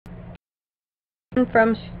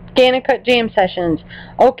From ScanNCut Jam Sessions.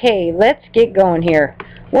 Okay, let's get going here.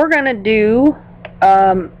 We're going to do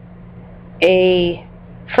a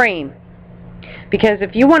frame, because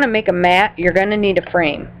if you want to make a mat, you're going to need a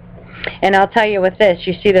frame. And I'll tell you with this,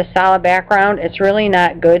 you see the solid background, it's really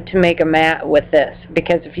not good to make a mat with this,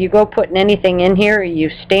 because if you go putting anything in here, you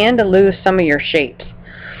stand to lose some of your shapes.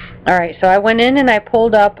 Alright, so I went in and I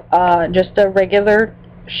pulled up just a regular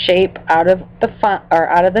shape out of the font, or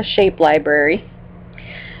out of the shape library.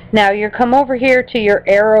 Now you come over here to your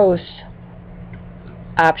arrows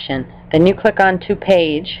option. Then you click on to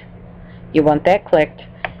page. You want that clicked.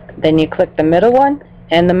 Then you click the middle one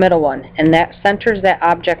and the middle one, and that centers that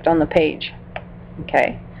object on the page.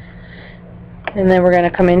 Okay. And then we're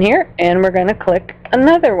going to come in here and we're going to click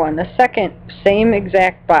another one, the second same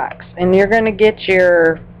exact box, and you're going to get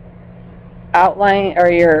your outline,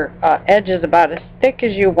 or your edges about as thick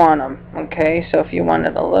as you want them. Okay, so if you want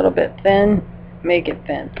it a little bit thin, make it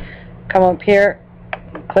thin. Come up here,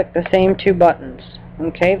 click the same two buttons.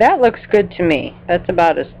 Okay, that looks good to me. That's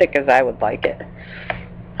about as thick as I would like it.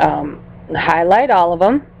 Highlight all of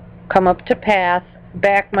them, come up to path,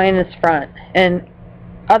 back minus front, and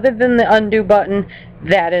other than the undo button,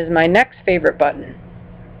 that is my next favorite button.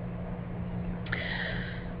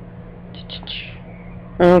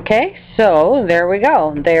 Okay, so there we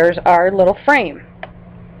go. There's our little frame.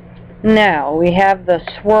 Now we have the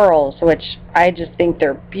swirls, which I just think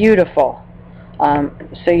they're beautiful.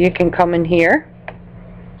 So you can come in here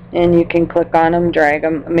and you can click on them, drag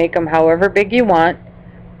them, make them however big you want.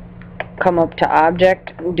 Come up to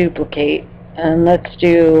object, duplicate, and let's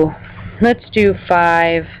do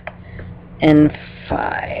 5 and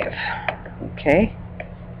 5. Okay,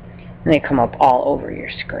 and they come up all over your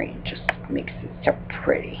screen. Just makes it so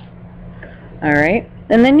pretty. All right.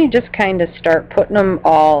 And then you just kind of start putting them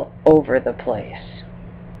all over the place.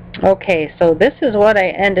 Okay, so this is what I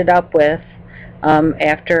ended up with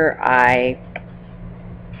after I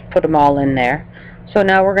put them all in there. So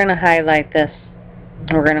now we're going to highlight this.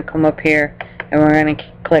 We're going to come up here and we're going to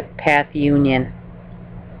click Path Union.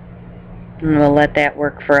 And we'll let that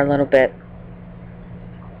work for a little bit.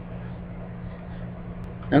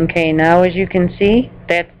 Okay, now as you can see,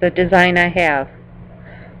 that's the design I have.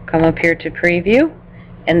 Come up here to Preview,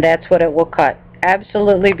 and that's what it will cut.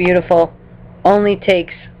 Absolutely beautiful. Only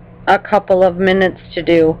takes a couple of minutes to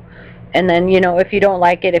do. And then, you know, if you don't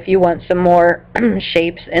like it, if you want some more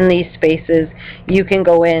shapes in these spaces, you can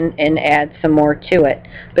go in and add some more to it.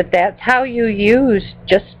 But that's how you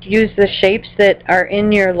just use the shapes that are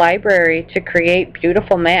in your library to create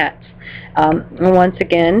beautiful mats. Once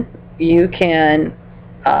again, you can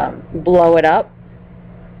blow it up,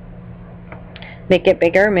 make it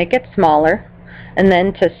bigger, make it smaller, and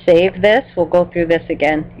then to save this, we'll go through this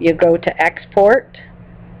again. You go to Export,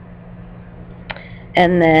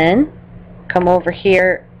 and then come over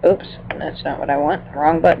here, oops, that's not what I want,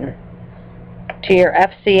 wrong button, to your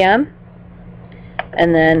FCM,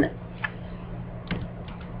 and then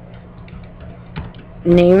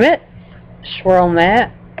name it, Swirl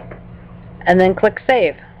Mat, and then click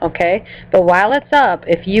Save. Okay, but while it's up,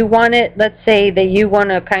 if you want it, let's say that you want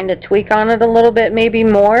to kind of tweak on it a little bit, maybe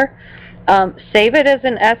more, save it as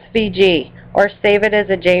an SVG or save it as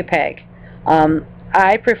a JPEG.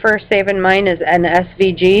 I prefer saving mine as an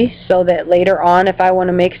SVG so that later on, if I want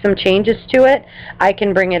to make some changes to it, I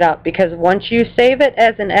can bring it up, because once you save it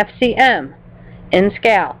as an FCM in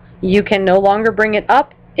SCAL, you can no longer bring it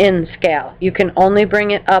up in SCAL. You can only bring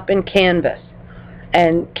it up in Canvas,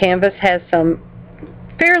 and Canvas has some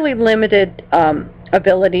fairly limited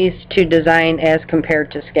abilities to design as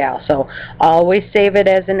compared to SCAL. So always save it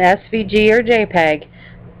as an SVG or JPEG,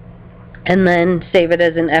 and then save it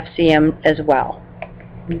as an FCM as well.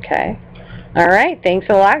 Okay. Alright, thanks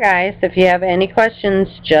a lot, guys. If you have any questions,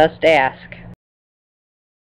 just ask.